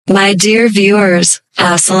My dear viewers,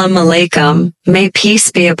 Assalamu alaikum, may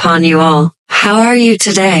peace be upon you all. How are you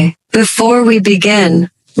today? Before we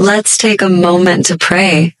begin, let's take a moment to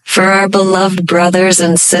pray for our beloved brothers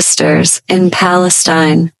and sisters in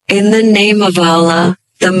Palestine. In the name of Allah,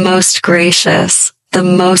 the most gracious, the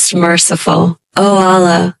most merciful. O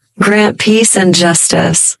Allah, grant peace and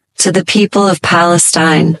justice to the people of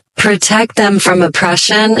Palestine. Protect them from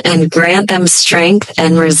oppression and grant them strength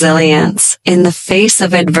and resilience in the face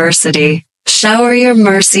of adversity. Shower your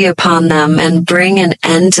mercy upon them and bring an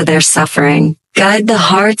end to their suffering. Guide the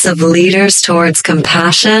hearts of leaders towards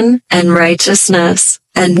compassion and righteousness,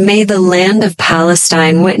 and may the land of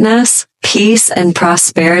Palestine witness peace and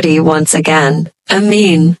prosperity once again.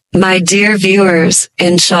 Ameen. My dear viewers,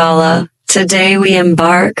 inshallah, today we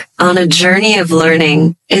embark on a journey of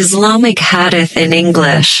learning Islamic Hadith in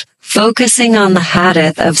English, focusing on the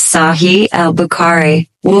Hadith of Sahih al-Bukhari.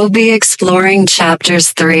 We'll be exploring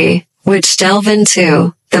chapters 3, which delve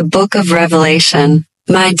into the Book of Revelation.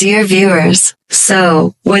 My dear viewers,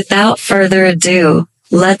 so, without further ado,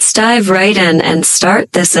 let's dive right in and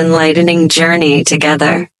start this enlightening journey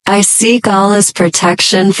together. I seek Allah's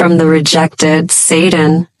protection from the rejected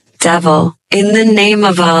Satan, devil, in the name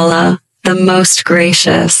of Allah, the most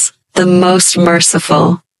gracious, the most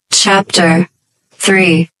merciful. Chapter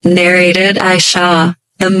 3. Narrated Aisha,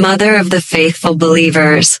 the mother of the faithful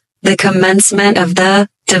believers. The commencement of the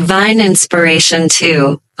divine inspiration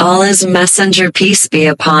to Allah's messenger, peace be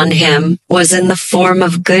upon him, was in the form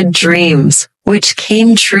of good dreams, which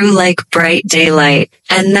came true like bright daylight,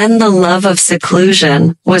 and then the love of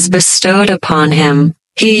seclusion was bestowed upon him.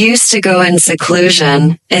 He used to go in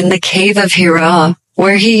seclusion, in the cave of Hira,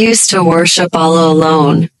 where he used to worship Allah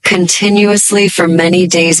alone, continuously for many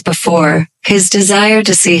days before his desire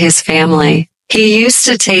to see his family. He used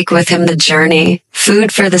to take with him the journey,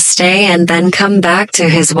 food for the stay, and then come back to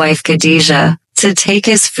his wife Khadijah, to take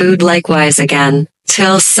his food likewise again,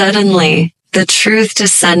 till suddenly the truth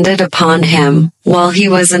descended upon him while he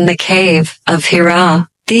was in the cave of Hira.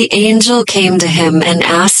 The angel came to him and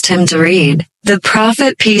asked him to read. The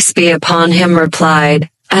Prophet, peace be upon him, replied,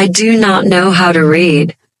 I do not know how to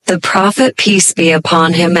read. The Prophet, peace be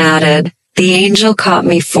upon him, added, the angel caught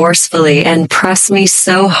me forcefully and pressed me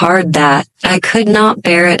so hard that I could not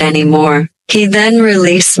bear it any more. He then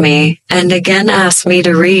released me and again asked me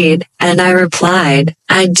to read, and I replied,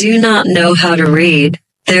 I do not know how to read.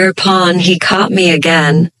 Thereupon he caught me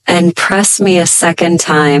again and pressed me a second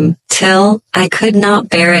time, till I could not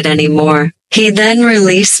bear it any more. He then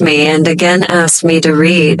released me and again asked me to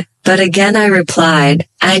read, but again I replied,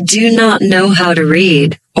 I do not know how to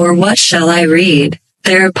read, or what shall I read?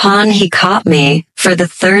 Thereupon he caught me for the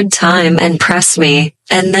third time and pressed me,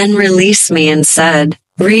 and then released me and said,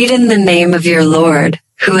 read in the name of your Lord,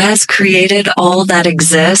 who has created all that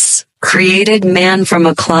exists, created man from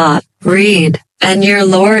a clot. Read, and your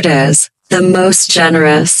Lord is the most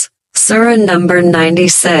generous. Surah number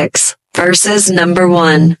 96, verses number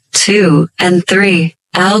 1, 2, and 3.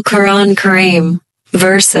 Al-Quran Kareem.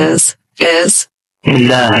 Verses is بسم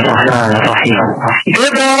الله الرحمن الرحيم.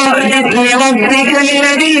 اقرأ باسم ربك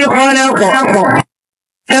الذي خلق.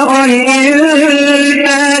 خلق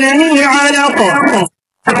الإنسان من علق.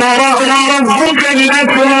 اقرأ ربك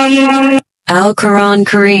الأكرم. Al-Quran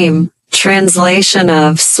Kareem. Translation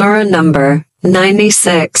of Surah number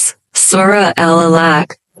 96, Surah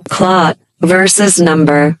Al-Alaq, Clot, verses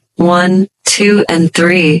number 1, 2, and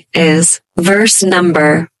 3 is, verse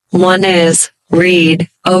number 1 is, read,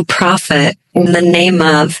 O Prophet, in the name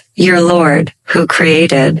of your Lord, who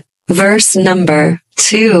created. Verse number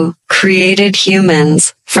 2, created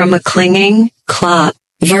humans from a clinging clot.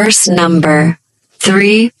 Verse number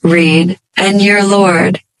 3, read, and your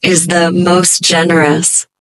Lord is the most generous.